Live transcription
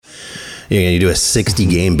You do a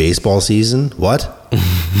 60-game baseball season? What?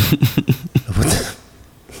 What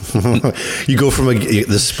you go from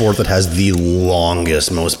the sport that has the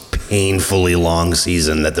longest, most painfully long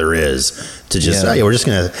season that there is to just we're just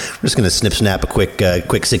gonna snap a quick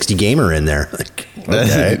 60-gamer in there. Like,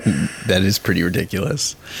 okay. That is pretty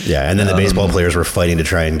ridiculous. Yeah, and then the baseball players were fighting to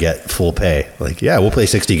try and get full pay. Like, yeah, we'll play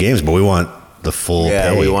 60 games, but we want the full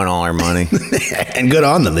pay. Yeah, we want all our money. And good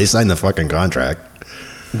on them. They signed the fucking contract.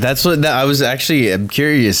 That's what I was actually. I'm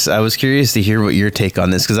curious. I was curious to hear what your take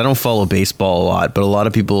on this, because I don't follow baseball a lot, but a lot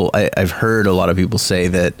of people, I've heard a lot of people say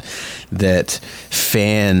that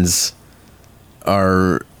fans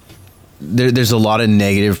are. There's a lot of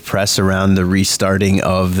negative press around the restarting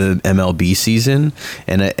of the MLB season,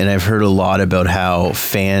 and I've heard a lot about how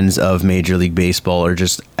fans of Major League Baseball are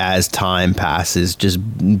just, as time passes, just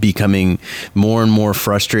becoming more and more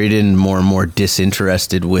frustrated and more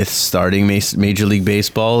disinterested with starting Major League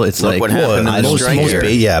Baseball. It's Look like what happened in the strike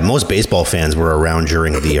here. Most baseball fans were around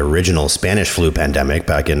during the original Spanish flu pandemic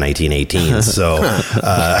back in 1918. So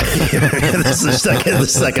this is the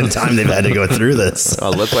second time they've had to go through this.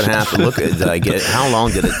 Oh, look what happened. Look, did I get it? How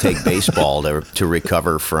long did it take baseball to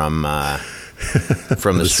recover from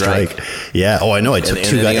the strike? Yeah. Oh, I know. It took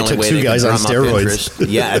two guys on steroids.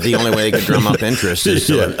 Yeah, the only way they could drum up interest is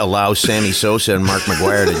to allow Sammy Sosa and Mark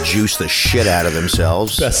McGwire to juice the shit out of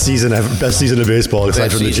themselves. Best season of baseball,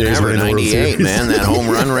 aside from the Jays winning the World Series. 98, man. That home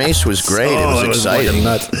run race was great. It was exciting.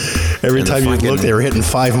 Nuts. Every time you look, they were hitting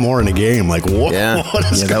 5 more in a game. Like, what? Yeah.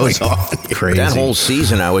 What is going on? Crazy. That whole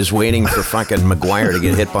season, I was waiting for fucking McGwire to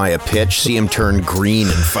get hit by a pitch, see him turn green,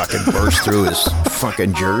 and fucking burst through his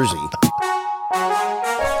fucking jersey.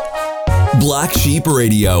 Black Sheep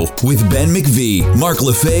Radio with Ben McVee, Mark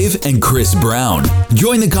Lefebvre, and Chris Brown.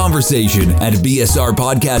 Join the conversation at BSR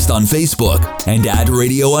Podcast on Facebook and at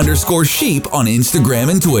radio_sheep on Instagram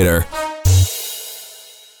and Twitter.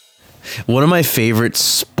 One of my favorite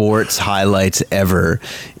sports highlights ever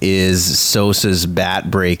is Sosa's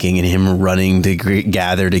bat breaking and him running to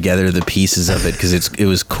gather together the pieces of it because it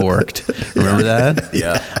was corked. Remember that?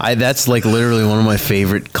 Yeah. That's like literally one of my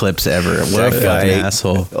favorite clips ever. What a fucking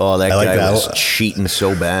asshole. Oh, that guy was cheating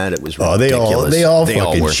so bad. It was ridiculous. They all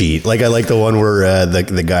fucking cheat. Like, I like the one where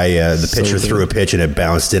the guy, the pitcher threw a pitch and it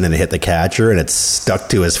bounced in and it hit the catcher and it stuck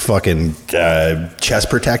to his fucking chest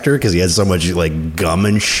protector because he had so much like gum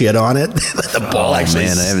and shit on it. The ball actually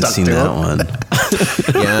man, I haven't stuck seen to that him. one.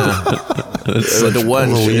 Yeah. The one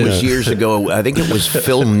it was years ago. I think it was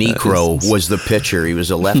Phil Niekro was the pitcher. He was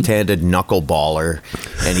a left-handed knuckleballer,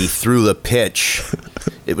 and he threw the pitch.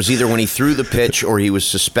 It was either when he threw the pitch or he was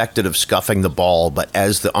suspected of scuffing the ball, but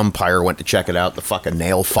as the umpire went to check it out, the fucking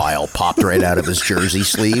nail file popped right out of his jersey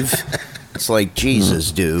sleeve. It's like,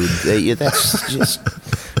 Jesus, dude. That's just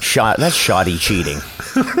that's shoddy cheating.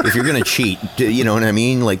 If you're going to cheat, you know what I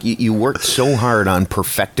mean? Like, you worked so hard on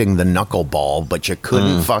perfecting the knuckleball, but you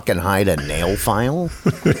couldn't fucking hide a nail file?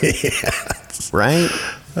 Yes. Right?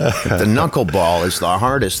 The knuckleball is the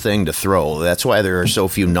hardest thing to throw. That's why there are so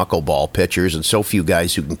few knuckleball pitchers and so few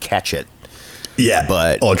guys who can catch it. Yeah,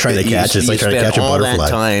 but trying to catch it's like trying to catch a butterfly. You spend all that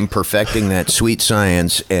time perfecting that sweet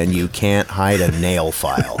science, and you can't hide a nail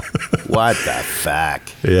file. What the fuck?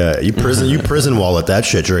 Yeah, you prison wallet that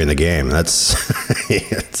shit during the game. That's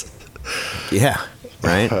yeah,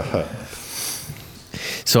 right.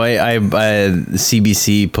 So I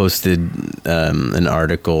CBC posted an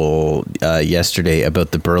article yesterday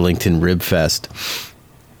about the Burlington Rib Fest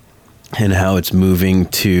and how it's moving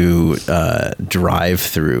to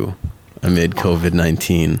drive-through amid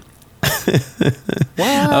COVID-19.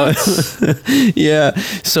 What? Yeah.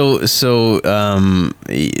 So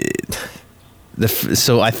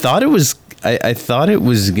I thought it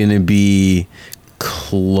was gonna be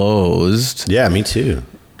closed. Yeah, me too.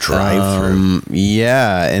 Drive-through.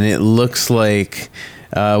 Yeah, and it looks like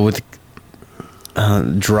with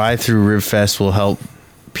drive-through Rib Fest will help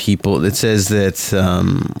people. It says that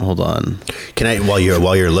hold on. Can I while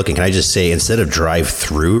you're looking, can I just say, instead of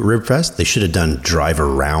drive-through Rib Fest, they should have done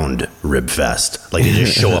drive-around Rib Fest. Like, they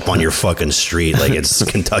just show up on your fucking street like it's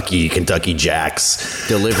Kentucky Jack's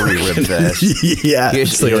delivery Rib Fest. Yeah.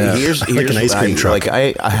 Here's like an ice cream truck.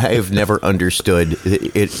 Like, I have never understood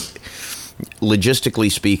it.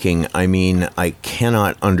 logistically speaking, I mean, I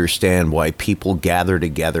cannot understand why people gather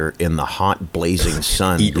together in the hot, blazing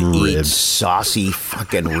sun Eat to eat ribs. saucy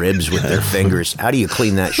fucking ribs with their fingers. How do you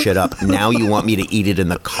clean that shit up? Now you want me to eat it in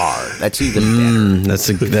the car? That's even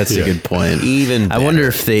better. That's a good point. Even I wonder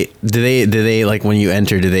better. if do they like when you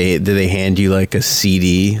enter, do they hand you like a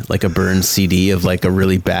CD, like a burned CD of like a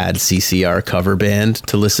really bad CCR cover band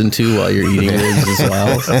to listen to while you're eating ribs as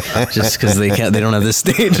well? Just because they don't have the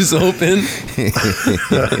stages open.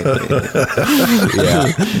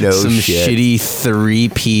 Yeah, no Some shit. shitty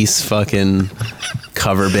 3-piece fucking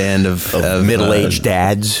cover band of Middle-aged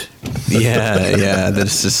dads. yeah,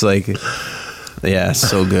 that's just like, yeah,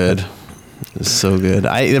 so good. It's so good.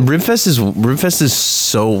 Ribfest is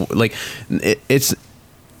so like it's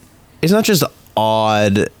not just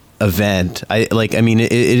odd event. I mean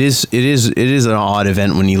it is an odd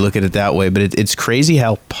event when you look at it that way, but it's crazy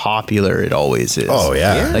how popular it always is. Oh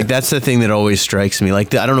yeah. Like that's the thing that always strikes me.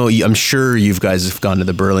 Like I don't know, I'm sure you guys have gone to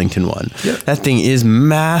the Burlington one. Yeah. That thing is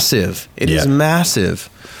massive. It is massive.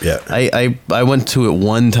 Yeah. I went to it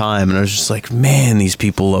one time and I was just like, man, these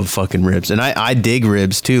people love fucking ribs. And I dig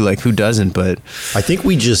ribs too. Like who doesn't? But I think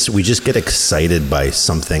we just get excited by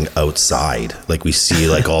something outside. Like we see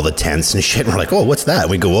like all the tents and shit and we're like, oh, what's that?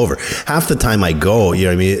 And we go over. Half the time I go, you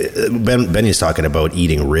know what I mean? Benny's talking about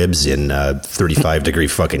eating ribs in 35 degree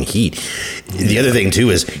fucking heat. The other thing too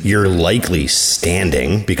is you're likely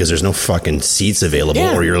standing because there's no fucking seats available,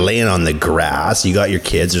 or you're laying on the grass. You got your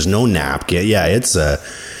kids. There's no napkin. Yeah, it's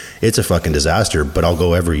a fucking disaster, but I'll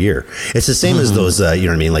go every year. It's the same as those, you know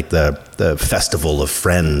what I mean? Like the Festival of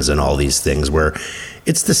Friends and all these things where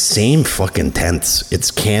it's the same fucking tents. It's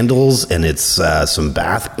candles and it's some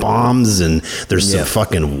bath bombs and there's some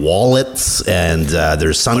fucking wallets and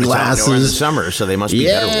there's sunglasses. During the summer, so they must be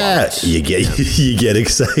better wallets. You get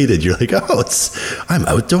excited. You're like, oh, I'm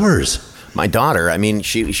outdoors. My daughter, I mean,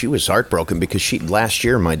 she was heartbroken because last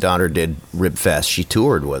year my daughter did Ribfest. She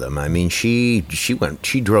toured with them. I mean, she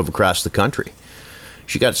drove across the country.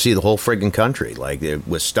 She got to see the whole friggin' country. Like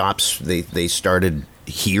with stops, they started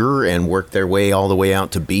here and worked their way all the way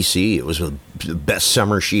out to BC. It was the best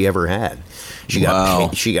summer she ever had. She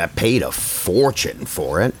got paid a fortune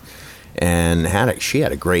for it. And she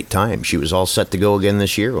had a great time. She was all set to go again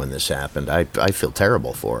this year when this happened. I feel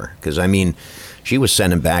terrible for her because, I mean, she was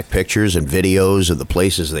sending back pictures and videos of the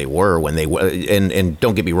places they were when they were. And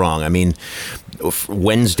don't get me wrong. I mean,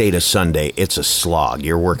 Wednesday to Sunday, it's a slog.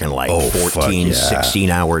 You're working like 14,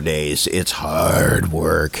 16-hour days. It's hard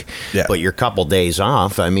work. Yeah. But your couple days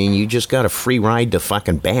off, I mean, you just got a free ride to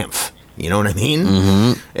fucking Banff. You know what I mean?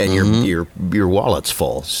 Mm-hmm. And your wallet's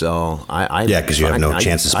full. So because you have no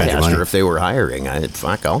chance to spend your I asked money. her if they were hiring.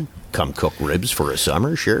 I'll come cook ribs for a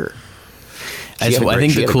summer, sure. She had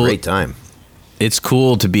a great time. It's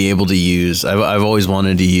cool to be able to use. I've always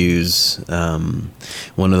wanted to use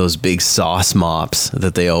one of those big sauce mops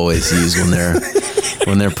that they always use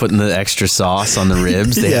when they're putting the extra sauce on the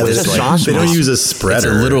ribs. They have this, they don't use a spreader.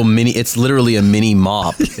 It's a little mini. It's literally a mini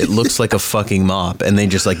mop. It looks like a fucking mop, and they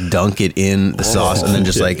just like dunk it in the sauce and then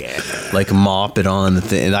just like mop it on the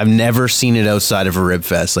thing. And I've never seen it outside of a rib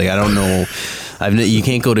fest. Like I don't know. You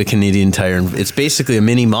can't go to Canadian Tire. It's basically a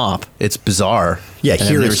mini mop. It's bizarre. Yeah,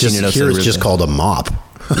 here it's just called a mop.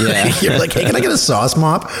 Yeah. You're like, hey, can I get a sauce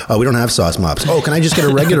mop? Oh, we don't have sauce mops. Oh, can I just get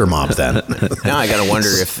a regular mop then? Now I gotta wonder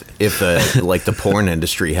if like the porn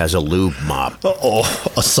industry has a lube mop. Oh,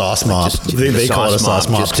 a sauce mop. They call it a sauce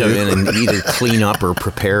mop just too. come in and either clean up or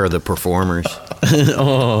prepare the performers.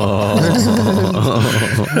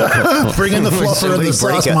 Bring in the fluffer and the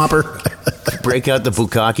sauce mopper. Break out the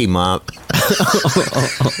bukkake mop.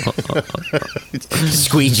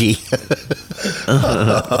 Squeegee.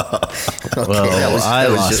 Well, I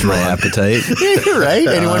lost my appetite. Right?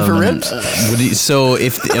 Anyone for ribs?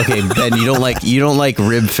 Ben, you don't like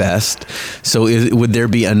Rib Fest. So would there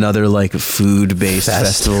be another like food based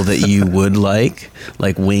festival that you would like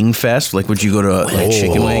Wing Fest? Like, would you go to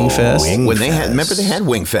Chicken Wing Fest? Remember they had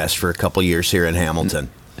Wing Fest for a couple years here in Hamilton.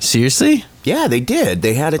 Seriously? Yeah, they did.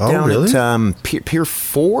 They had it down at Pier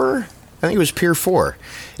 4. I think it was Pier 4.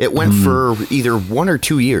 It went for either 1 or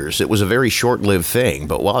 2 years. It was a very short-lived thing,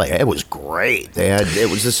 but it was great. It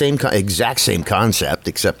was the exact same concept,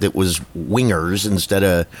 except it was wingers instead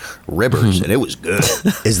of ribbers, and it was good.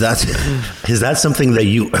 Is that something that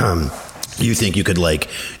you think you could like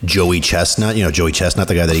Joey Chestnut? You know Joey Chestnut,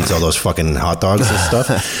 the guy that eats all those fucking hot dogs and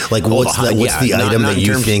stuff. Like, what's the item that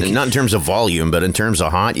you think? Not in terms of volume, but in terms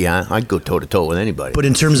of hot, yeah, I'd go toe to toe with anybody. But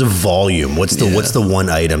in terms of volume, what's the one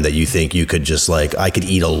item that you think you could just like? I could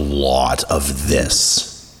eat a lot of this.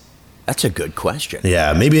 That's a good question.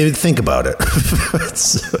 Yeah, maybe think about it.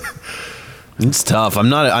 It's tough. I'm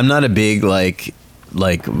not a big like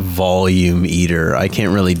volume eater. I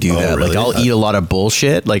can't really do that. Really? Like I'll eat a lot of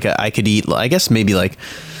bullshit. Like I could eat, I guess maybe like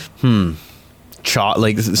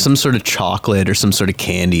like some sort of chocolate or some sort of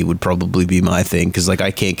candy would probably be my thing, because like I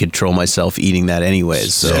can't control myself eating that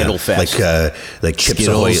anyways. So Skittle Fest. Like Chips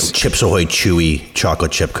Ahoy chewy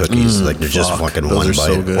chocolate chip cookies. Like they're just fucking those one are bite,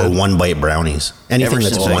 so good. or 1 bite brownies. Anything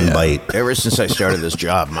that's one bite. Ever since I started this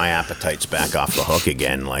job, my appetite's back off the hook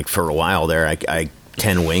again. Like for a while there, I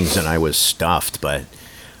 10 wings and I was stuffed, but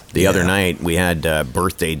the other night we had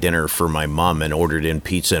birthday dinner for my mom and ordered in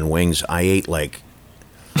pizza and wings. I ate like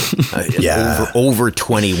over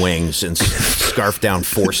 20 wings and scarfed down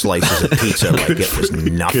 4 slices of pizza like it was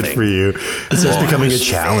nothing. Good for you. It's just becoming a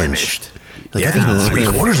challenge. Like, I think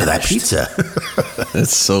 3/4 of that pizza.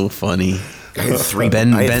 that's so funny. I had 3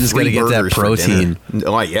 Ben's got to get that protein.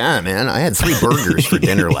 Oh yeah, man! I had 3 burgers for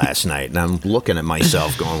dinner last night, and I'm looking at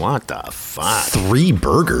myself, going, "What the fuck? 3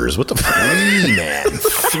 burgers? What the fuck? 3, man,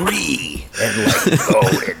 3!" And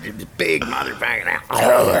like, big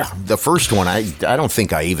motherfucking. The first one, I don't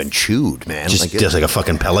think I even chewed, man. Just like a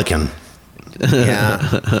fucking pelican. Yeah.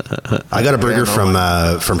 I got a burger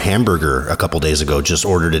from Hamburger a couple days ago. Just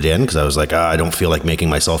ordered it in because I was like, I don't feel like making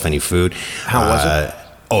myself any food. How was it?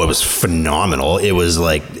 Oh, it was phenomenal. It was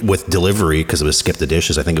like with delivery, because it was skip the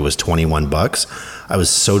dishes, I think it was $21. I was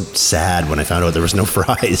so sad when I found out there was no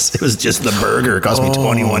fries. It was just the burger. It cost me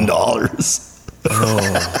 $21.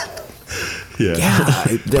 Yeah,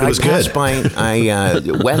 But it was good.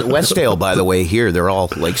 Westdale, by the way, here they're all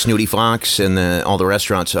like Snooty Fox and all the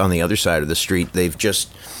restaurants on the other side of the street. They've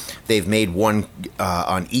made one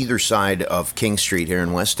on either side of King Street here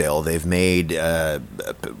in Westdale. They've made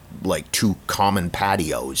like 2 common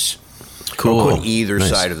patios. Cool. On either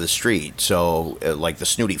Nice. side of the street. So like the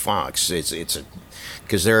Snooty Fox, it's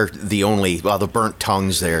because they're the only, the burnt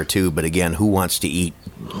tongues there too. But again, who wants to eat,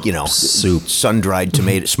 Soup. smoked sun-dried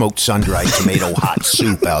tomato hot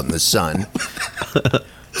soup out in the sun?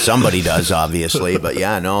 Somebody does, obviously, but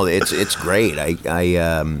yeah, no, it's great.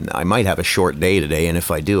 I might have a short day today, and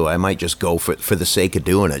if I do, I might just go for the sake of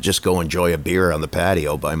doing it. Just go enjoy a beer on the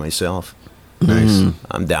patio by myself. Nice.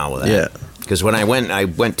 I'm down with that. Yeah. Because when I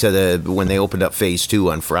went to when they opened up phase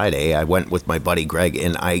 2 on Friday, I went with my buddy Greg,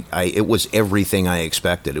 and it was everything I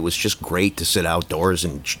expected. It was just great to sit outdoors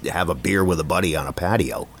and have a beer with a buddy on a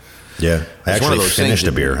patio. Yeah. I It's one of actually those finished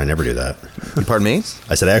things a beer. I never do that. Pardon me?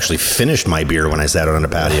 I said I actually finished my beer when I sat out on a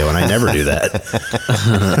patio, and I never do that.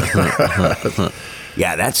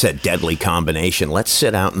 Yeah, that's a deadly combination. Let's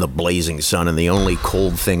sit out in the blazing sun, and the only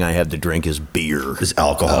cold thing I have to drink is beer. It's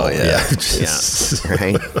alcohol. Oh, yeah. Yeah,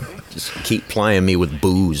 right? Just keep plying me with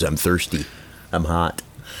booze. I'm thirsty. I'm hot.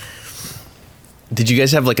 Did you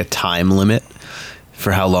guys have like a time limit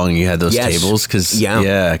for how long you had those Yes. tables? Because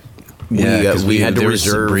Yeah. We had to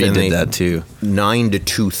reserve, Brie and did that too. 9 to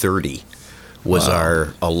 2:30 was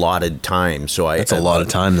our allotted time. So That's a lot of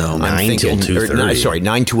time, though. I'm 9 till thinking- 2:30.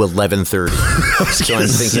 9 to 11:30. So I'm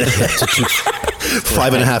thinking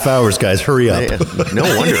 5.5 hours, guys. Hurry up. No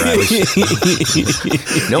wonder I fucking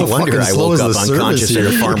slow woke as up the service unconscious in a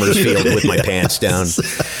here. farmer's field with my pants down.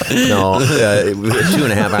 No,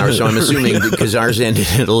 2.5 hours. So I'm assuming because ours ended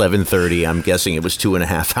at 11:30, I'm guessing it was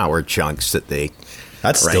 2.5 hour chunks that they.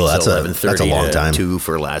 That's still Right, so that's a long time. 2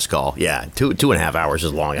 for last call. Yeah, 2.5 hours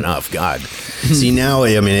is long enough. God. See, now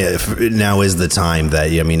now is the time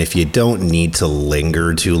that if you don't need to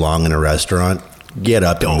linger too long in a restaurant, get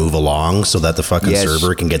up and move along so that the fucking Yes.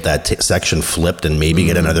 server can get that section flipped and maybe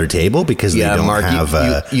get another table because Yeah, they don't Mark, have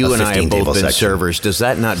you a and I have 15-table both been section. servers. Does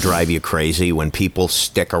that not drive you crazy when people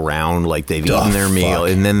stick around like they've Oh, eaten their meal fuck.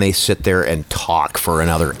 and then they sit there and talk for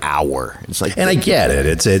another hour? It's like, And I get it.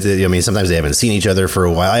 It's sometimes they haven't seen each other for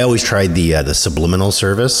a while. I always tried the subliminal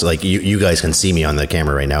service. Like you guys can see me on the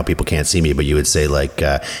camera right now. People can't see me, but you would say like,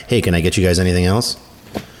 "Hey, can I get you guys anything else?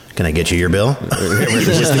 Can I get you your bill?"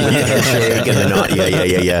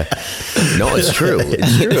 yeah. No, it's true.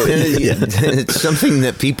 It's true. It's something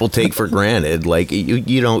that people take for granted. Like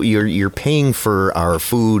you're paying for our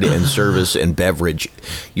food and service and beverage.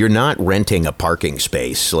 You're not renting a parking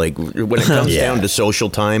space. Like when it comes Yeah. down to social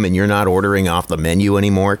time and you're not ordering off the menu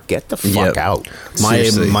anymore, get the fuck Yep. out.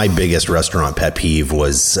 My biggest restaurant pet peeve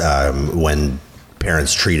was when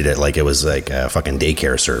parents treated it like it was like a fucking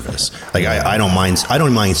daycare service. Like I don't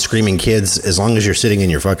mind screaming kids as long as you're sitting in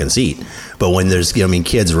your fucking seat. But when there's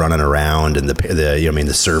kids running around and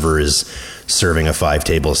the server is serving a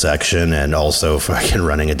 5-table section and also fucking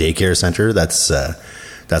running a daycare center, that's a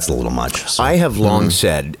little much. So. I have long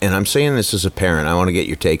said, and I'm saying this as a parent, I want to get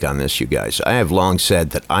your take on this, you guys. I have long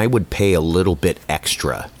said that I would pay a little bit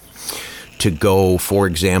extra to go, for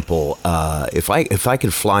example, if I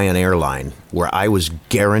could fly an airline where I was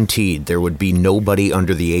guaranteed there would be nobody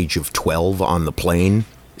under the age of 12 on the plane,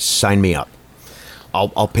 sign me up.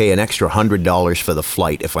 I'll pay an extra $100 for the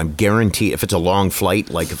flight if I'm guaranteed. If it's a long flight,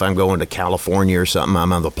 like if I'm going to California or something,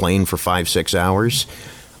 I'm on the plane for 5-6 hours.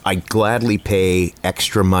 I'd gladly pay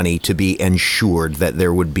extra money to be ensured that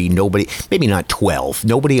there would be nobody, maybe not 12,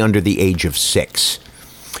 nobody under the age of 6.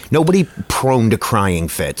 Nobody prone to crying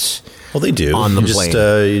fits. Well, they do. On the plane.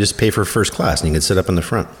 You just pay for first class and you can sit up in the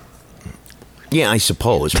front. Yeah, I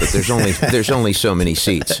suppose, but there's only so many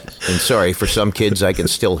seats. And sorry, for some kids, I can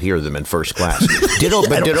still hear them in first class. Ditto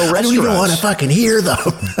restaurants. I don't even want to fucking hear them.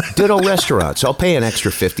 Ditto restaurants. I'll pay an extra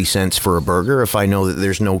 50 cents for a burger if I know that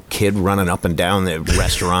there's no kid running up and down the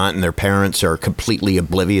restaurant and their parents are completely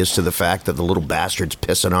oblivious to the fact that the little bastard's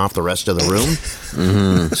pissing off the rest of the room.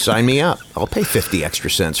 Mm-hmm. Sign me up. I'll pay 50 extra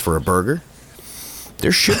cents for a burger.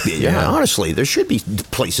 There should be. Honestly, there should be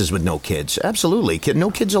places with no kids. Absolutely.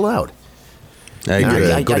 No kids allowed. I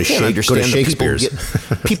agree. I go to Shakespeare's.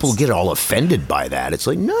 People get all offended by that. It's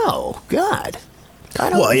like, no, God.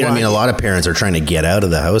 Well, I mean, a lot of parents are trying to get out of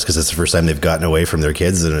the house because it's the first time they've gotten away from their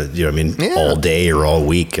kids, and all day or all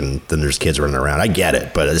week, and then there's kids running around. I get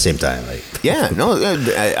it, but at the same time,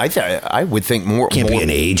 I would think more. Can't be an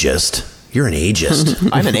ageist. You're an ageist.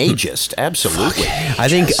 I'm an ageist, absolutely. I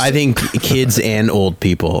think kids and old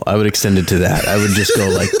people. I would extend it to that. I would just go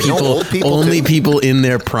like only people in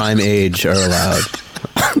their prime age are allowed.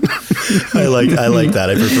 I like that.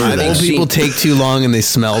 I prefer that. Old people take too long and they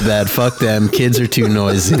smell bad. Fuck them. Kids are too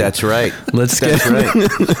noisy. That's right. Let's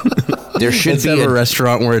There should be a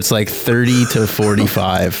restaurant where it's like 30 to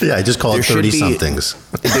 45. Yeah, I just call it 30-somethings.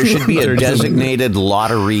 There should be a designated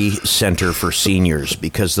lottery center for seniors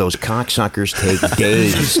because those cocksuckers take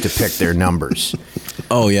days to pick their numbers.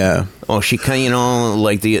 Oh, yeah. Oh,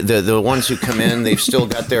 like the ones who come in, they've still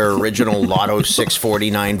got their original Lotto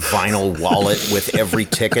 649 vinyl wallet with every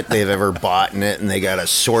ticket they've ever bought in it, and they got to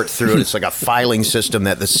sort through it. It's like a filing system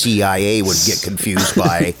that the CIA would get confused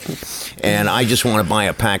by. And I just want to buy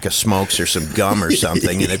a pack of smokes or some gum or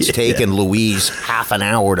something, and it's taken Louise half an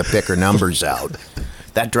hour to pick her numbers out.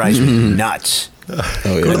 That drives me nuts.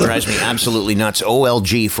 It drives me absolutely nuts.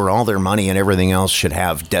 OLG, for all their money and everything else, should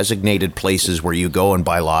have designated places where you go and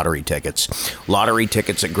buy lottery tickets. Lottery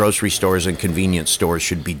tickets at grocery stores and convenience stores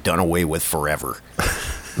should be done away with forever.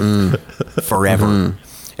 Forever.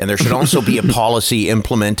 Mm-hmm. And there should also be a policy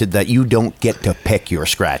implemented that you don't get to pick your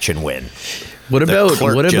scratch and win. What about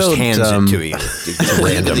just hands it to you? It's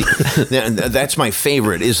random. That's my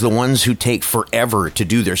favorite. Is the ones who take forever to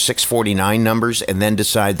do their 649 numbers and then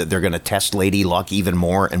decide that they're going to test Lady Luck even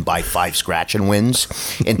more and buy 5 scratch and wins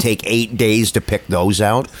and take 8 days to pick those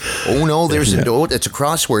out. Oh no, it's a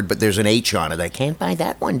crossword, but there's an H on it. I can't buy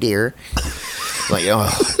that one, dear. Like,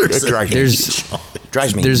 it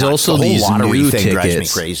drives me. There's nuts. also the whole these lottery new thing tickets.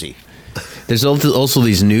 Drives me crazy. There's also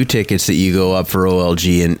these new tickets that you go up for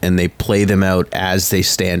OLG and they play them out as they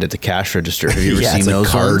stand at the cash register. Have you ever seen those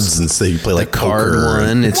cards ones? And so you play like the card poker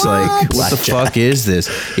one. It's like, what the fuck is this?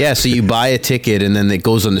 Yeah, so you buy a ticket and then it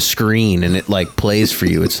goes on the screen and it like plays for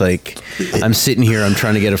you. It's like I'm sitting here, I'm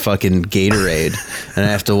trying to get a fucking Gatorade and I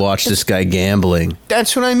have to watch this guy gambling.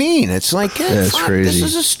 That's what I mean. It's like, that's crazy. This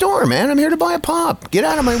is a store, man. I'm here to buy a pop. Get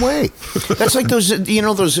out of my way. That's like those.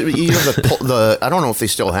 The I don't know if they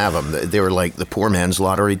still have them. They were like the poor man's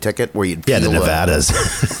lottery ticket where you'd the Nevadas.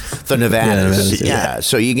 The Nevadas. Yeah.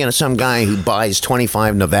 So you get some guy who buys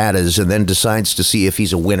 25 Nevadas and then decides to see if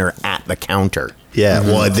he's a winner at the counter. Yeah,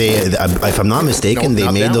 well, if I'm not mistaken,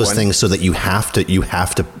 they made those things so that you have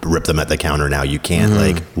to rip them at the counter now. You can't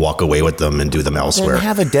like walk away with them and do them elsewhere.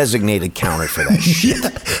 Have a designated counter for that shit.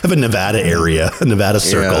 Have a Nevada area, a Nevada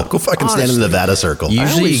circle. Yeah. Go fucking stand in the Nevada circle.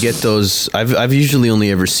 Usually you get those. I've usually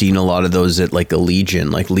only ever seen a lot of those at like a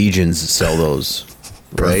Legion. Like Legions sell those.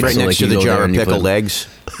 Right next like to the jar of pickled eggs.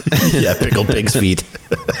 Yeah, pickled pig's feet.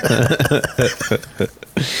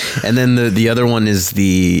 And then the other one is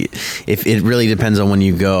if it really depends on when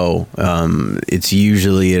you go. It's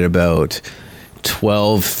usually at about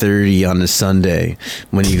 12:30 on a Sunday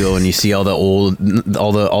when you go and you see all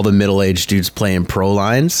the middle-aged dudes playing pro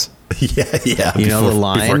lines. Yeah. You know the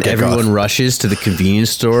line? Everyone rushes to the convenience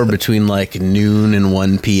store between like noon and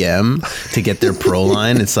 1 p.m. to get their pro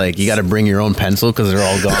line. It's like you got to bring your own pencil because they're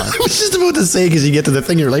all gone. I was just about to say, because you get to the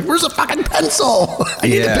thing, you're like, where's a fucking pencil? I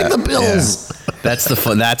need to pick the bills. Yeah. That's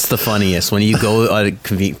the funniest when you go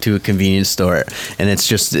to a convenience store and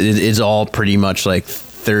it's all pretty much like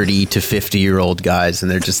 30 to 50-year-old guys,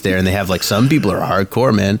 and they're just there, and they have like some people are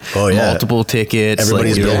hardcore, man. Oh yeah, multiple tickets.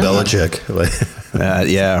 Everybody's like, Bill Belichick.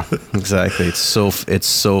 Yeah, exactly. It's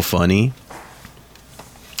so funny.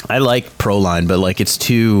 I like Proline, but like it's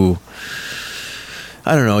too.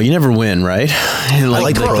 I don't know. You never win, right? I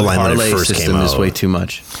like Proline when it first came out. Is way too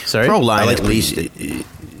much. Sorry, Proline at least.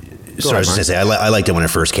 Sorry, I was just gonna say I liked it when it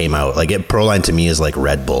first came out. Like Proline to me is like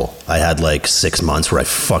Red Bull. I had like 6 months where I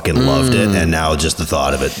fucking loved it, and now just the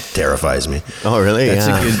thought of it terrifies me. Oh, really?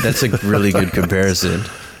 That's a really good comparison.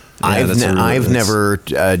 Yeah, I've never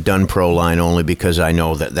done Proline only because I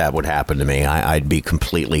know that would happen to me. I'd be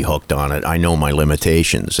completely hooked on it. I know my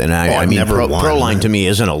limitations, and I mean, Proline to me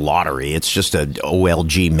isn't a lottery. It's just a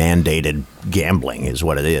OLG mandated gambling, is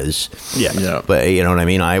what it is. Yeah. But you know what I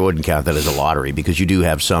mean. I wouldn't count that as a lottery because you do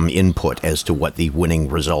have some input as to what the winning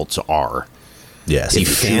results are. Yeah. See,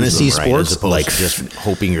 fantasy sports, as like just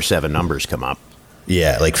hoping your 7 numbers come up.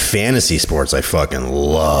 Yeah, like fantasy sports, I fucking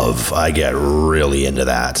love. I get really into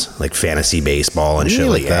that, like fantasy baseball and shit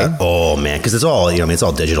like that. Oh man, because it's all it's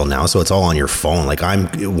all digital now, so it's all on your phone. Like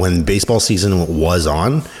when baseball season was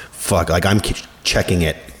on, I'm checking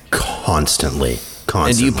it constantly.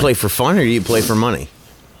 And do you play for fun or do you play for money?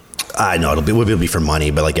 I know it'll be for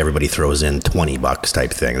money, but like everybody throws in $20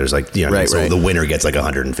 type thing. There's like so the winner gets like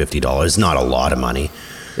 $150. It's not a lot of money.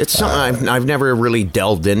 It's something I've never really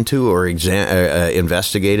delved into or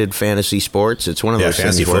investigated fantasy sports. It's one of those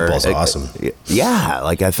fantasy things football's awesome. Yeah,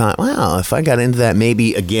 like I thought, well, if I got into that,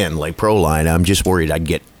 maybe again, like Proline, I'm just worried I'd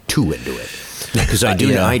get too into it. Because I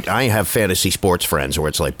do, I have fantasy sports friends where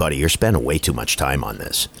it's like, buddy, you're spending way too much time on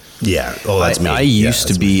this. Yeah. Oh, that's me. I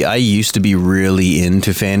used to be really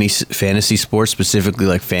into fantasy sports, specifically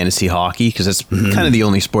like fantasy hockey, because that's kind of the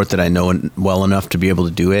only sport that I know well enough to be able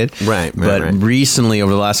to do it. Right. But recently,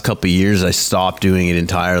 over the last couple of years, I stopped doing it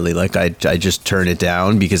entirely. Like I just turned it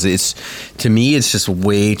down because to me, it's just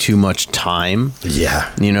way too much time. Yeah.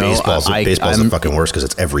 Baseball's the fucking worst because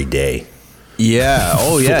it's every day. Yeah.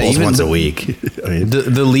 Oh, yeah. Even once a week.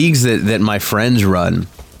 The leagues that my friends run,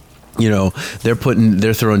 they're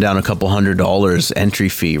throwing down a couple $100 entry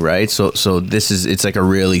fee, right? So it's like a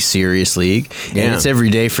really serious league, and it's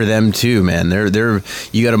every day for them too, man.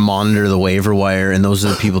 You got to monitor the waiver wire, and those are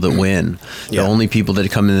the people that win. The only people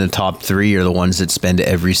that come in the top 3 are the ones that spend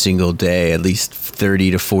every single day at least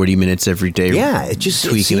 30 to 40 minutes every day. Yeah, it just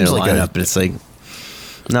tweaking their lineup, but it's like.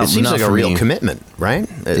 It seems like a real commitment, right?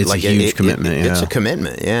 It's like a huge commitment. It's a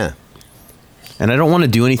commitment, yeah. And I don't want to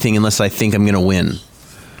do anything unless I think I'm going to win,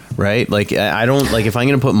 right? Like I don't like if I'm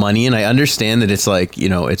going to put money in. I understand that it's like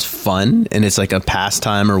it's fun and it's like a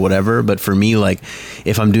pastime or whatever. But for me, like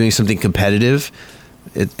if I'm doing something competitive,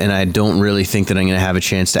 and I don't really think that I'm going to have a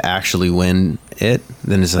chance to actually win it,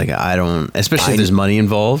 then it's like I don't. Especially if there's money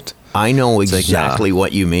involved. I know exactly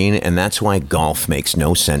what you mean, and that's why golf makes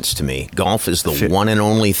no sense to me. Golf is the one and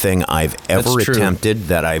only thing I've ever attempted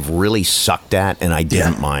that I've really sucked at, and I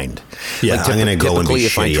didn't mind. Yeah, I'm going to go and be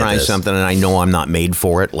if I try something and I know I'm not made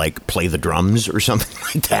for it, like play the drums or something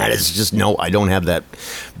like that, it's just I don't have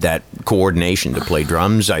that coordination to play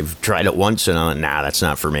drums. I've tried it once, and I'm like, nah, that's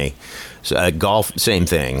not for me. So, golf, same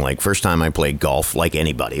thing. Like first time I played golf, like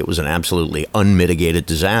anybody, it was an absolutely unmitigated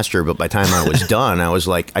disaster. But by the time I was done, I was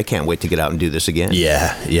like, I can't wait to get out and do this again.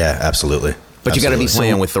 Yeah, absolutely. But you got to be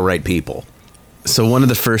playing with the right people. So one of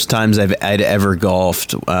the first times I'd ever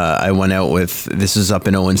golfed, I went out with. This is up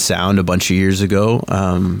in Owen Sound a bunch of years ago.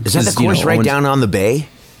 Is that the course right down on the bay?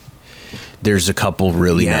 There's a couple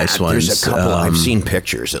really nice ones. There's a couple. I've seen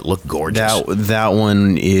pictures that look gorgeous. That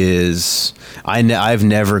one is. I've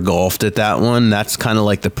never golfed at that one. That's kind of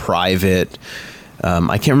like the private.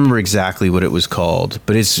 I can't remember exactly what it was called,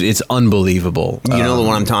 but it's unbelievable. You know the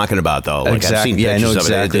one I'm talking about, though. Like I've seen pictures of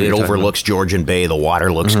it. It overlooks Georgian Bay. The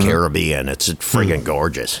water looks Caribbean. It's friggin'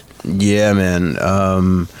 gorgeous. Yeah,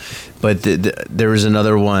 man. But there was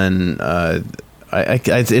another one.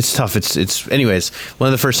 It's tough. It's anyways. One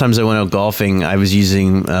of the first times I went out golfing, I was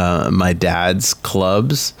using my dad's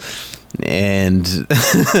clubs, and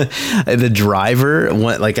the driver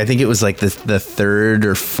went like I think it was like the 3rd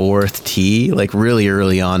or 4th tee, like really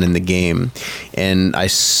early on in the game, and I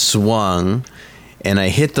swung, and I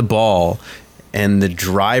hit the ball, and the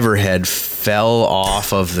driver head fell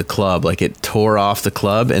off of the club, like it tore off the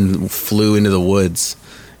club and flew into the woods.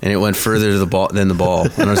 And it went further to the ball than the ball.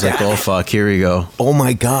 And I was like, oh, fuck, here we go. Oh,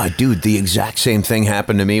 my God, dude, the exact same thing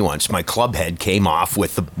happened to me once. My club head came off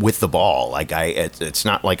with the ball. Like, it's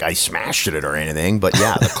not like I smashed it or anything, but,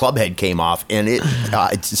 yeah, the club head came off. And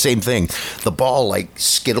it's the same thing. The ball, like,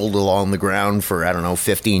 skittled along the ground for,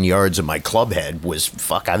 15 yards. And my club head was,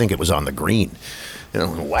 I think it was on the green.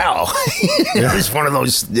 Wow. It was one of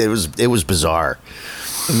those, it was bizarre.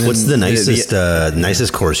 What's the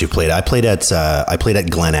nicest course you played? I played at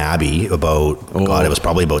Glen Abbey about it was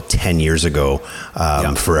probably about 10 years ago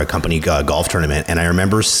for a company golf tournament, and I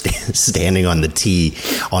remember standing on the tee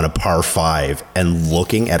on a par 5 and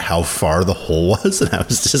looking at how far the hole was, and I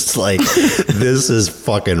was just like, "This is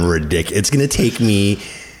fucking ridiculous. It's going to take me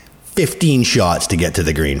 15 shots to get to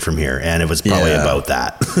the green from here," and it was probably about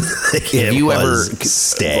that. Have you ever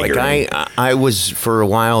staggering? Like I was for a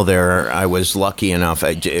while there. I was lucky enough.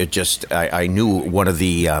 I knew one of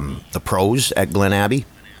the pros at Glen Abbey,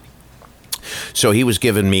 so he was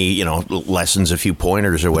giving me lessons, a few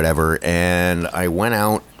pointers or whatever, and I went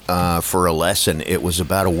out for a lesson. It was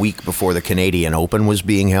about a week before the Canadian Open was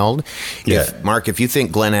being held. Mark, if you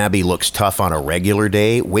think Glen Abbey looks tough on a regular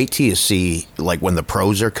day, wait till you see, like, when the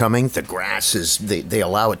pros are coming, the grass is, they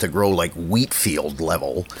allow it to grow like wheat field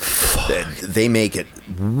level. They make it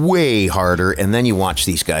way harder, and then you watch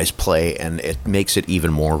these guys play, and it makes it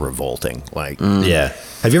even more revolting. Yeah.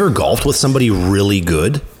 Have you ever golfed with somebody really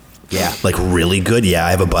good? Yeah. Like really good? Yeah,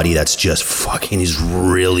 I have a buddy that's just he's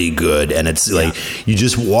really good. And it's like, you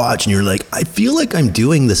just watch and you're like, I feel like I'm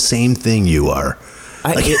doing the same thing you are.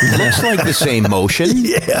 It looks like the same motion.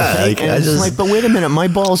 Yeah. But wait a minute, my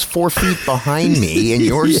ball's 4 feet behind me and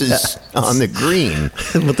yours is on the green.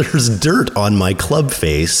 But there's dirt on my club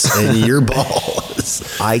face and your ball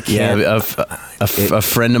I can't. Yeah, a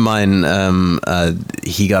friend of mine,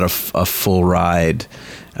 he got a full ride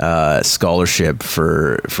scholarship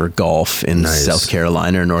for golf in South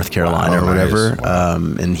Carolina or North Carolina or whatever. Wow.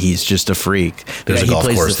 And he's just a freak. There's a golf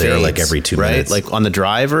course there like every 2 minutes. Like on the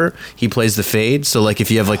driver, he plays the fade. So like if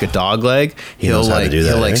you have like a dog leg, he'll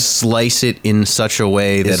slice it in such a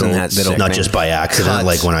way that'll not just by accident,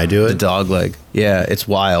 like when I do it. The dog leg. Yeah, it's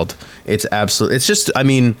wild. It's absolute. It's just, I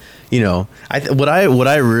mean, what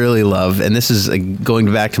I really love, and this is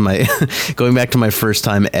going back to my first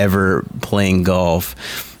time ever playing golf.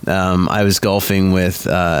 I was golfing with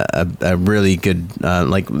a really good,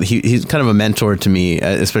 he's kind of a mentor to me,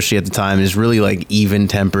 especially at the time. He's really like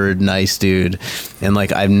even-tempered, nice dude, and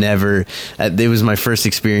like it was my first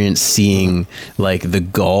experience seeing like the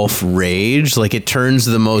golf rage. Like it turns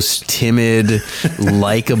the most timid,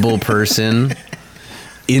 likable person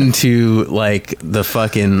into like the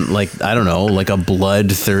fucking, like, I don't know, like a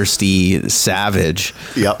bloodthirsty savage.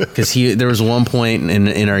 Yep. Because there was one point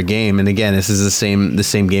in our game, and again, this is the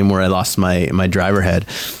same game where I lost my driver head,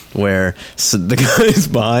 where the guys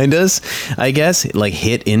behind us, I guess, like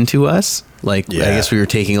hit into us. I guess we were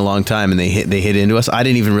taking a long time, and they hit into us. I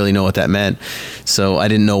didn't even really know what that meant, so I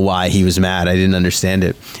didn't know why he was mad. I didn't understand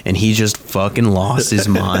it, and he just fucking lost his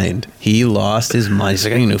mind. He lost his mind. He's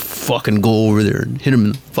like, I'm gonna fucking go over there and hit him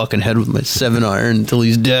in the fucking head with my 7-iron until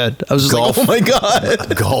he's dead. I was just like, oh my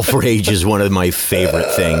god. Golf rage is one of my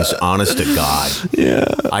favorite things. Honest to God.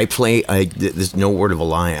 Yeah. There's no word of a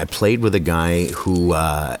lie. I played with a guy who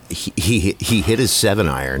he hit his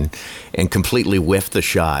 7-iron and completely whiffed the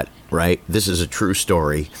shot. Right? This is a true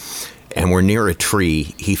story. And we're near a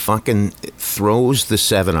tree. He fucking throws the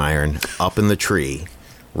 7-iron up in the tree,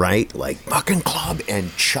 right? Like fucking club,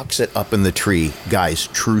 and chucks it up in the tree. Guys,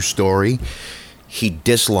 true story. He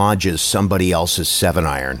dislodges somebody else's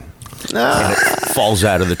 7-iron. And it falls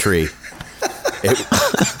out of the tree.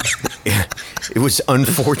 It was,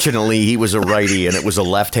 unfortunately, he was a righty, and it was a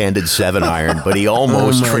left-handed 7-iron, but he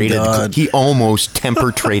almost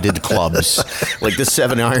temper traded clubs. Like, the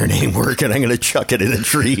 7-iron ain't working, I'm going to chuck it in a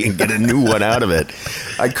tree and get a new one out of it.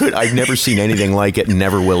 I've never seen anything like it and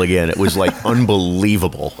never will again. It was, like,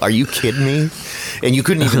 unbelievable. Are you kidding me? And you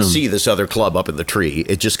couldn't even see this other club up in the tree.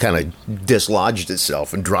 It just kind of dislodged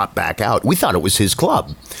itself and dropped back out. We thought it was his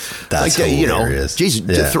club. That's hilarious. Geez,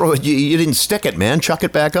 throw it, you didn't stick it, man. Chuck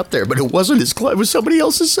it back up there. But it wasn't his club. It was somebody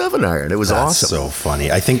else's 7-iron. It was awesome. So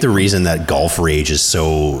funny. I think the reason that golf rage is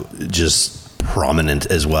so just prominent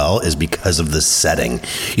as well is because of the setting.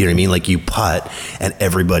 You know what I mean? Like, you putt and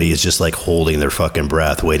everybody is just like holding their fucking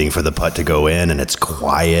breath, waiting for the putt to go in, and it's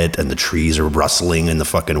quiet and the trees are rustling in the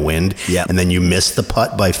fucking wind. Yeah. And then you miss the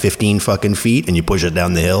putt by 15 fucking feet and you push it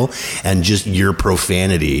down the hill, and just your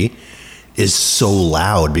profanity is so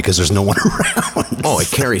loud because there's no one around. Oh, it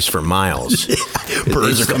carries for miles.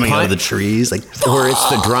 Birds are coming out of the trees, like, or it's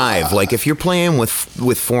the drive. Like, if you're playing with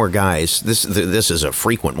 4 guys, this is a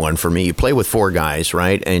frequent one for me. You play with 4 guys,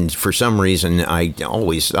 right? And for some reason, I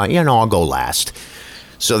always, I'll go last.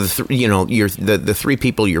 So the 3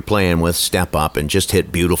 people you're playing with step up and just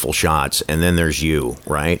hit beautiful shots, and then there's you,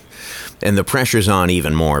 right? And the pressure's on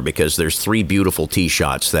even more because there's 3 beautiful tee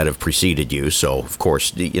shots that have preceded you. So, of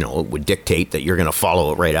course, it would dictate that you're going to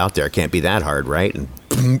follow it right out there. It can't be that hard, right? And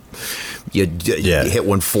you hit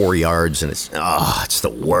one 4 yards, and it's the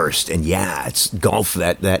worst. And it's golf,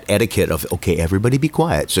 that etiquette of, okay, everybody be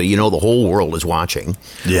quiet, so the whole world is watching,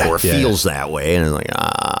 or feels that way, and it's like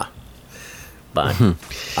But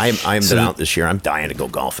I'm been out this year. I'm dying to go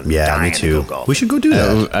golfing. Yeah, me too. We should go do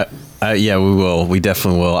that. Yeah, we will. We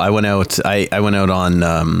definitely will. I went out. I went out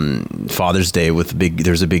on Father's Day with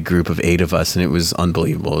there's a big group of 8 of us, and it was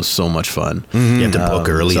unbelievable. It was so much fun. Mm-hmm. You have to book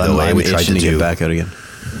early though. We tried to get back out again.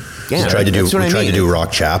 Yeah, we tried to do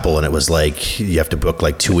Rock Chapel, and it was like you have to book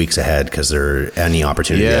like 2 weeks ahead because there any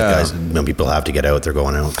opportunity that guys, when people have to get out, they're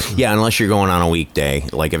going out. Yeah, unless you're going on a weekday.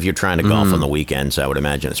 Like if you're trying to golf on the weekends, I would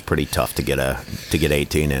imagine it's pretty tough to get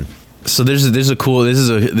 18 in. So this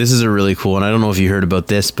is a really cool one. I don't know if you heard about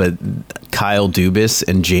this, but Kyle Dubas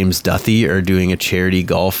and James Duthie are doing a charity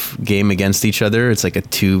golf game against each other. It's like a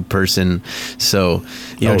 2-person. So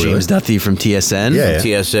James Duthie from TSN,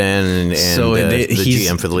 TSN, and so the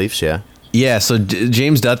GM for the Leafs. Yeah. So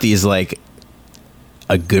James Duthie is like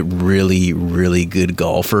a good, really, really good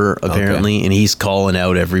golfer apparently, and he's calling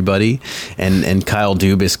out everybody. And Kyle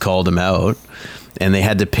Dubas called him out. And they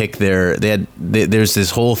had to pick there's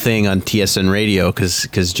this whole thing on TSN radio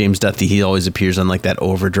because James Duthie, he always appears on like that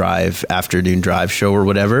Overdrive afternoon drive show or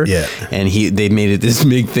whatever. Yeah. And they made it this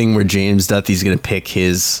big thing where James Duthie's going to pick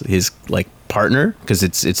his like partner because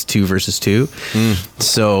it's 2 versus 2.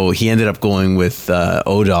 So he ended up going with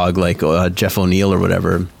O-Dog, like Jeff O'Neill or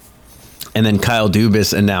whatever. And then Kyle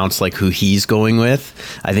Dubas announced like who he's going with.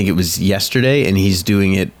 I think it was yesterday, and he's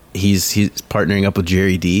doing it. He's partnering up with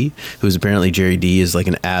Jerry D, who's apparently Jerry D is like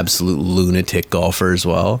an absolute lunatic golfer as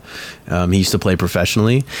well. He used to play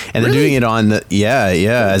professionally, and they're doing it on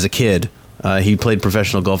as a kid. He played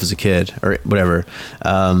professional golf as a kid or whatever.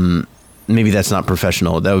 Maybe that's not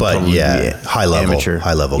professional. That would probably be high level, amateur.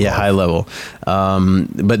 High level. Yeah, golf. high level.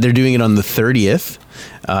 But they're doing it on the 30th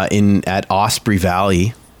at Osprey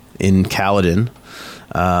Valley in Caledon.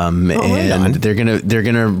 And they're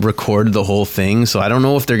gonna record the whole thing. So I don't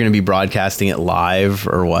know if they're gonna be broadcasting it live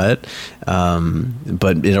or what,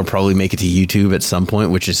 but it'll probably make it to YouTube at some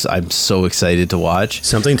point, which is I'm so excited to watch.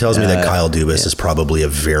 Something tells me that Kyle Dubas is probably a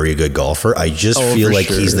very good golfer. I just feel like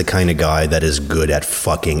he's the kind of guy that is good at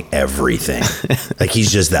fucking everything. Like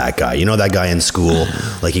he's just that guy. You know that guy in school,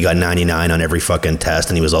 like he got 99 on every fucking test,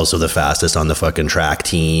 and he was also the fastest on the fucking track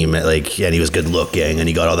team. Like, and he was good looking, and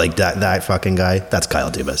he got all like that fucking guy. That's Kyle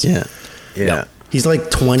Dubas. Yeah. No. He's like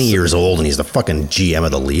 20 years old, and he's the fucking GM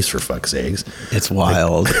of the Leafs, for fuck's sakes. It's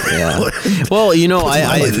wild. Yeah. Well, in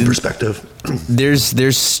perspective.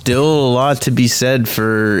 There's still a lot to be said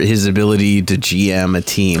for his ability to GM a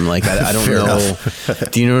team. Like I don't know.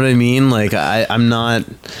 Do you know what I mean? Like I'm not.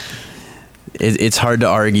 It's hard to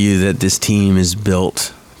argue that this team is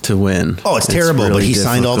built to win. Oh, it's terrible, really, but he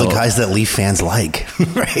signed all the guys that Leaf fans like,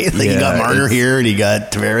 right? Like he got Marner here, and he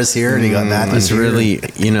got Tavares here, and he got Matthews here. Really,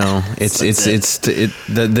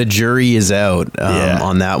 the jury is out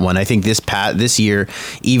on that one. I think this year,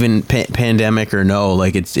 even pandemic or no,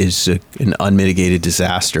 like it's an unmitigated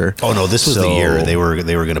disaster. Oh no, this was the year they were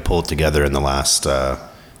going to pull it together in the last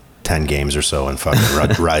 10 games or so and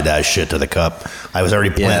fucking ride that shit to the cup. I was already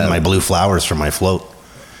planting my blue flowers for my float.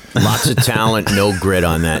 Lots of talent, no grit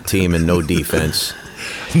on that team, and no defense.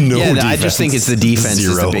 Defense. I just think it's the defense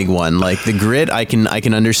is the big one. Like the grit, I can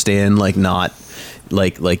understand. Like not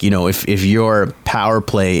like if your power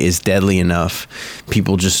play is deadly enough,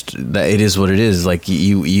 people just it is what it is. Like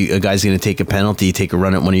a guy's going to take a penalty, take a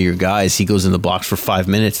run at one of your guys. He goes in the box for 5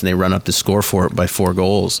 minutes, and they run up the score for it by 4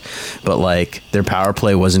 goals. But like their power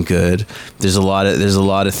play wasn't good. There's a lot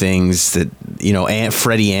of things that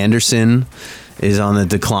Freddie Anderson is on the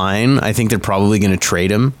decline. I think they're probably going to trade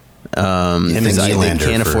him. They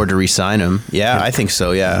can't afford to re-sign him. Yeah, I think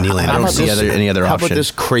so. Yeah, Nylander. I don't see any other option. How about this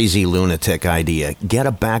crazy lunatic idea? Get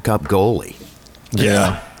a backup goalie.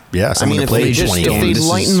 Yeah. I mean, if they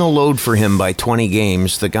lighten the load for him by 20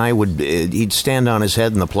 games, the guy he'd stand on his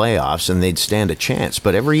head in the playoffs, and they'd stand a chance.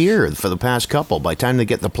 But every year for the past couple, by the time they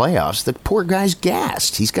get the playoffs, the poor guy's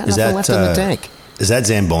gassed. He's got nothing left in the tank. Is that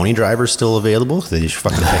Zamboni driver still available? They should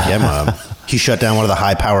fucking pick him up. He shut down one of the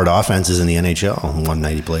high-powered offenses in the NHL one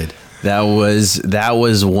night he played. That was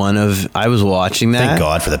one of. I was watching that. Thank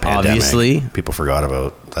God for the pandemic. Obviously, people forgot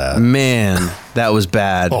about that. Man, that was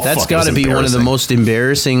bad. That's got to be one of the most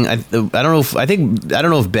embarrassing. I don't know if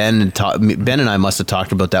Ben and I must have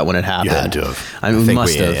talked about that when it happened. You had to have. I mean, we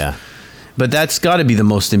must have. Yeah. But that's got to be the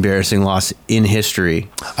most embarrassing loss in history.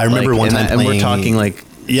 I remember one time playing, and we're talking like.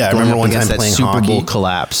 Yeah, I remember one time that playing Super Bowl hockey.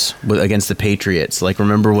 collapse against the Patriots. Like,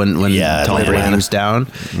 remember when Tom Brady was down?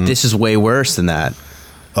 This is way worse than that.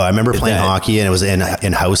 Oh, I remember playing hockey, and it was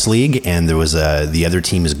in house league, and there was the other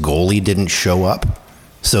team's goalie didn't show up,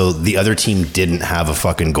 so the other team didn't have a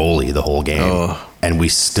fucking goalie the whole game, and we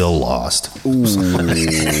still lost. Ooh.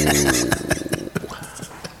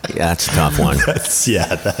 Yeah, that's a tough one. That's a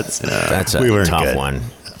tough good. one.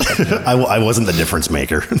 I wasn't the difference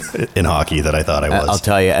maker in hockey that I thought I was. I'll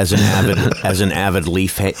tell you, as an avid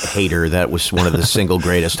Leaf hater, that was one of the single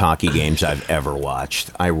greatest hockey games I've ever watched.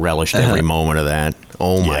 I relished every moment of that.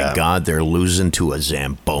 Oh my God, they're losing to a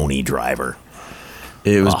Zamboni driver.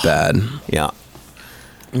 It was bad. Yeah.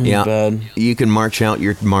 Yeah, bad. You can march out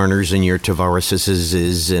your Marners and your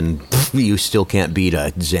Tavareses, and you still can't beat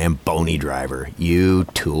a Zamboni driver. You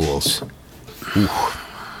tools. Oof.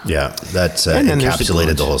 Yeah, that's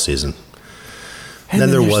encapsulated the whole season. And then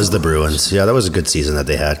there was the Bruins. Yeah, that was a good season that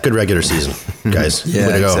they had. Good regular season, guys. Yeah,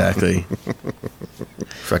 way to go. Exactly.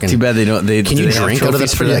 Too bad they don't. Can you drink out of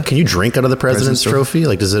the? Can you drink out of the President's Trophy?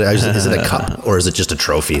 Like, is it a cup or is it just a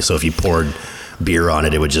trophy? So if you poured beer on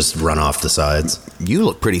it, it would just run off the sides. You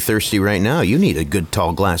look pretty thirsty right now. You need a good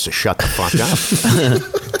tall glass of shut the fuck up.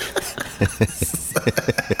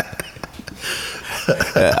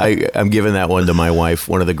 I'm giving that one to my wife.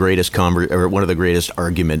 One of the greatest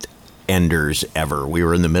argument enders ever. We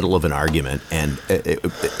were in the middle of an argument, and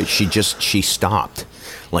she stopped,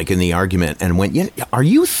 like in the argument, and went, "Are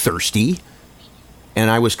you thirsty?" And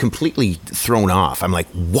I was completely thrown off. I'm like,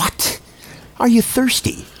 "What? Are you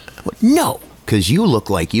thirsty?" I went, "No." Because you look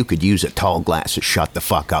like you could use a tall glass of shut the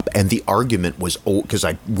fuck up. And the argument was, because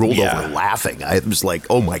I rolled over laughing. I was like,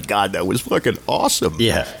 oh my God, that was fucking awesome.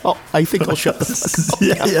 Yeah. Oh, I think I'll shut the fuck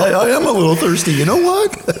up. Yeah, I am a little thirsty. You know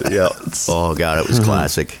what? Yeah. Oh God, it was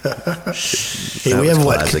classic. Hey, we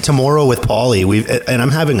have tomorrow with Paulie. And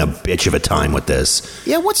I'm having a bitch of a time with this.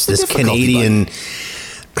 Yeah, what's the difficulty, Canadian?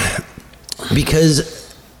 Because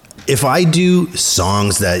if I do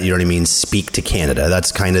songs that, you know what I mean, speak to Canada,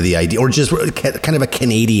 that's kind of the idea, or just kind of a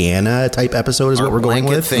Canadiana type episode is what we're going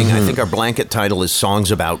with. Thing. I think our blanket title is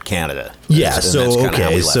Songs About Canada. Yeah.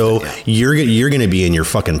 So you're going to be in your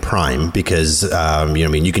fucking prime because you know what I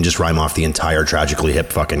mean, you can just rhyme off the entire Tragically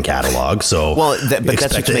Hip fucking catalog. So but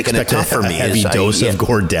that's what's making it tough for me. A heavy dose of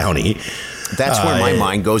Gord Downie. That's where my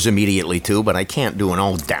mind goes immediately to, but I can't do an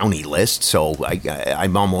all Downey list, so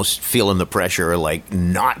I'm almost feeling the pressure of like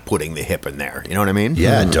not putting the hip in there. You know what I mean?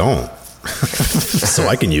 Yeah, don't. So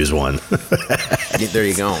I can use one. There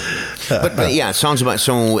you go. But yeah, songs about.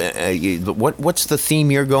 So what's the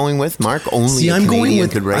theme you're going with, Mark? Only a Canadian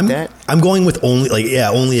could write that? I'm going with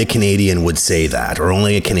only a Canadian would say that, or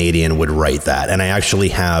only a Canadian would write that. And I actually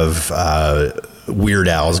have Weird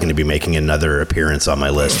Al is going to be making another appearance on my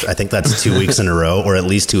list. I think that's 2 weeks in a row, or at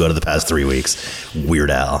least 2 out of the past 3 weeks.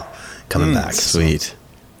 Weird Al coming back. Sweet.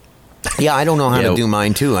 Yeah, I don't know how to do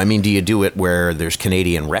mine too. I mean, do you do it where there's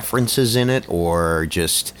Canadian references in it, or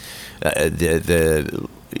just the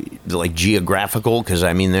like geographical? Because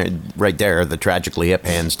I mean, right there, the Tragically Hip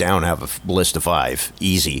hands down have a list of 5,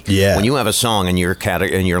 easy. Yeah. When you have a song in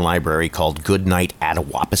your library called "Good Night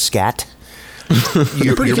Attawapiskat,"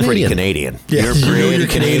 you're pretty Canadian. Yeah, you're pretty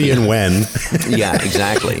Canadian when. Yeah,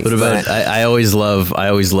 exactly. What about? I always love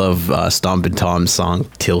Stompin' Tom's song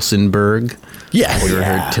 "Tilsonburg." Yeah, have you ever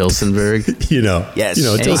heard Tilsonburg? Yes.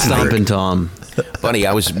 Hey, Stompin' Tom. Buddy,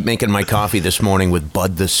 I was making my coffee this morning with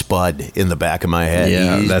Bud the Spud in the back of my head.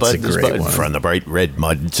 Yeah, that's a great one. From the bright red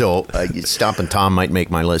mud. So Stompin' Tom might make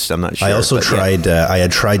my list. I'm not sure. I also tried. I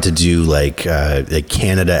had tried to do like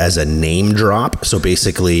Canada as a name drop. So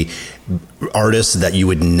basically, artists that you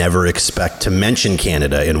would never expect to mention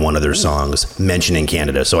Canada in one of their songs, mentioning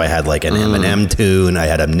Canada. So I had like an Eminem tune. I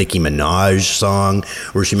had a Nicki Minaj song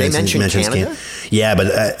where she mentions Canada. Yeah, but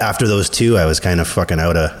after those 2, I was kind of fucking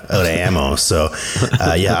out of ammo. So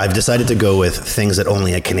yeah, I've decided to go with things that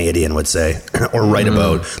only a Canadian would say or write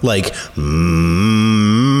about, like.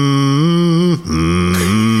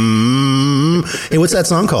 Hey, what's that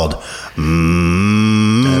song called?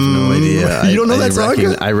 I have no idea. You don't know that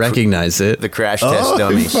song? I recognize it. The Crash Test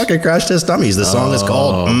Dummies. Fucking Crash Test Dummies. The song is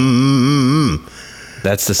called.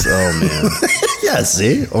 That's the. Oh man. Yeah.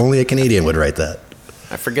 See, only a Canadian would write that.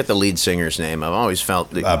 I forget the lead singer's name. I've always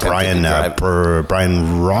felt Brian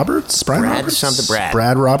Roberts. Brad Roberts.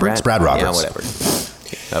 Yeah, whatever.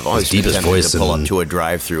 I've always deepest voice to pull up to a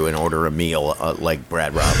drive-through and order a meal like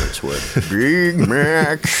Brad Roberts would. Big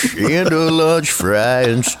Mac and a large fry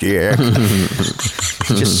and steak.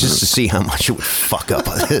 just to see how much it would fuck up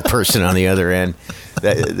the person on the other end.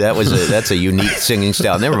 That's a unique singing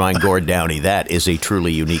style. Never mind Gord Downie. That is a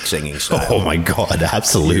truly unique singing style. Oh my God,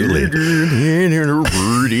 absolutely.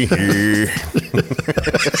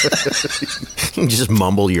 You just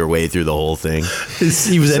mumble your way through the whole thing.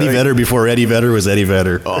 He was Eddie Vedder before Eddie Vedder was Eddie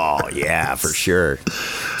Vedder. Oh yeah, for sure.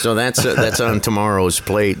 So that's on tomorrow's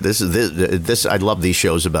plate. This I love these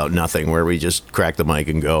shows about nothing where we just crack the mic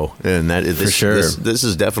and go. And for sure. This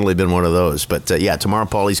has definitely been one of those. But yeah, tomorrow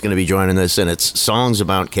Paulie's going to be joining us, and it's songs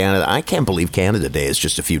about Canada. I can't believe Canada Day is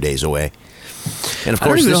just a few days away. And of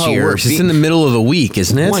course, this year it's in the middle of the week,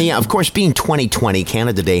 isn't it? Well, yeah, of course, being 2020,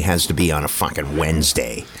 Canada Day has to be on a fucking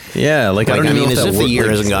Wednesday. Yeah, I don't mean, know as if the year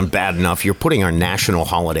hasn't gone bad enough, you're putting our national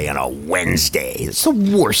holiday on a Wednesday. It's the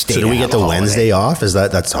worst day. So do we get the Wednesday off?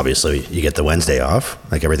 That's obviously you get the Wednesday off?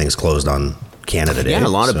 Like everything's closed on Canada Day. Yeah, a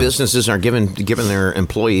lot of businesses are giving their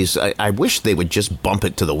employees. I wish they would just bump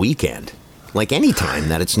it to the weekend. Like any time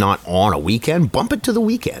that it's not on a weekend, bump it to the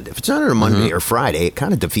weekend. If it's not on a Monday or Friday, it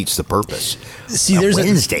kind of defeats the purpose. See, there's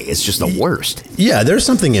Wednesday is just the worst. Yeah, there's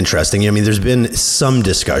something interesting. I mean, there's been some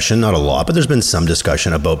discussion, not a lot, but there's been some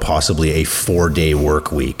discussion about possibly a 4-day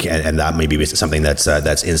work week, and that may be something that's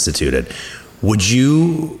instituted. Would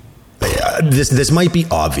you? This might be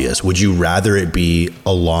obvious. Would you rather it be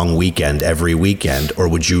a long weekend every weekend, or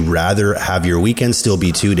would you rather have your weekend still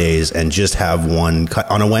be 2 days and just have one cut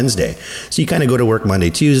on a Wednesday? So you kind of go to work Monday,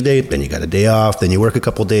 Tuesday, then you got a day off, then you work a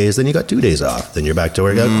couple days, then you got 2 days off, then you're back to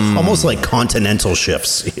work. Almost like continental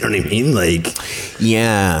shifts. You know what I mean? Like,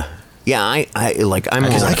 yeah. Yeah, I'm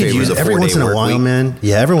because I could use it every once in a while, man.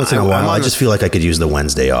 Yeah, every once in a while, I just feel like I could use the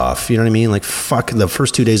Wednesday off. You know what I mean? Like, fuck, the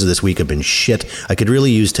first 2 days of this week have been shit. I could really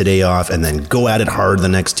use today off and then go at it hard the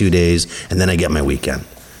next 2 days, and then I get my weekend.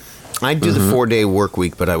 I'd do the 4-day work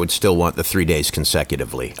week, but I would still want the 3 days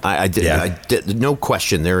consecutively. I did, no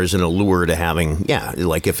question. There is an allure to having,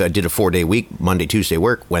 like if I did a 4-day week, Monday, Tuesday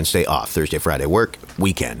work, Wednesday off, Thursday, Friday work,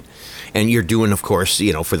 weekend. And you're doing, of course,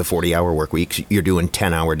 for the 40-hour work weeks, you're doing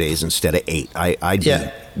 10-hour days instead of 8. I'd be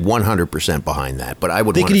 100% behind that, but I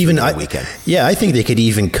would want a 3-day weekend. Yeah, I think they could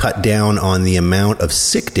even cut down on the amount of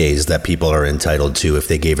sick days that people are entitled to if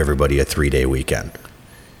they gave everybody a 3-day weekend.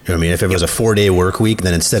 You know what I mean? If it was a 4-day work week,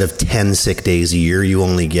 then instead of 10 sick days a year, you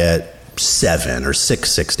only get 7 or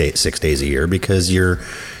 6 days a year because you're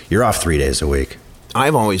off 3 days a week.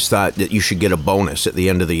 I've always thought that you should get a bonus at the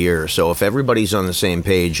end of the year. So if everybody's on the same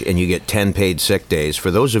page and you get 10 paid sick days,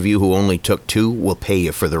 for those of you who only took 2, we'll pay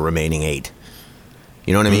you for the remaining 8.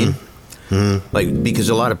 You know what I mean? Mm-hmm. Like, because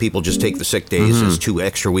a lot of people just take the sick days as 2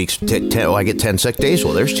 extra weeks. I get 10 sick days.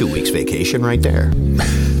 Well, there's 2 weeks vacation right there.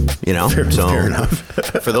 Fair enough.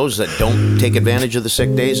 For those that don't take advantage of the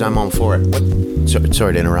sick days, I'm all for it.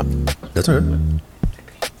 Sorry to interrupt. That's all right.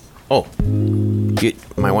 Oh,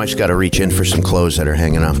 my wife's got to reach in for some clothes that are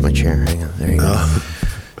hanging off my chair. Hang on, there you go.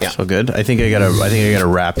 Yeah, so good. I think I got a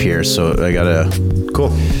wrap here, so I gotta.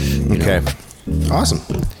 Cool. Okay. Awesome.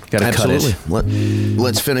 Gotta cut it.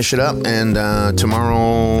 Let's finish it up, and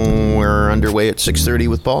tomorrow we're underway at 6:30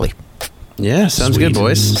 with Paulie. Yeah, sounds good,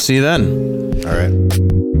 boys. See you then. All right.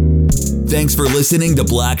 Thanks for listening to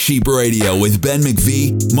Black Sheep Radio with Ben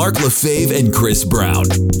McVie, Mark Lefebvre, and Chris Brown.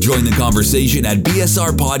 Join the conversation at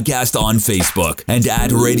BSR Podcast on Facebook and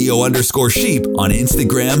at radio_sheep on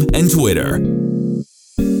Instagram and Twitter.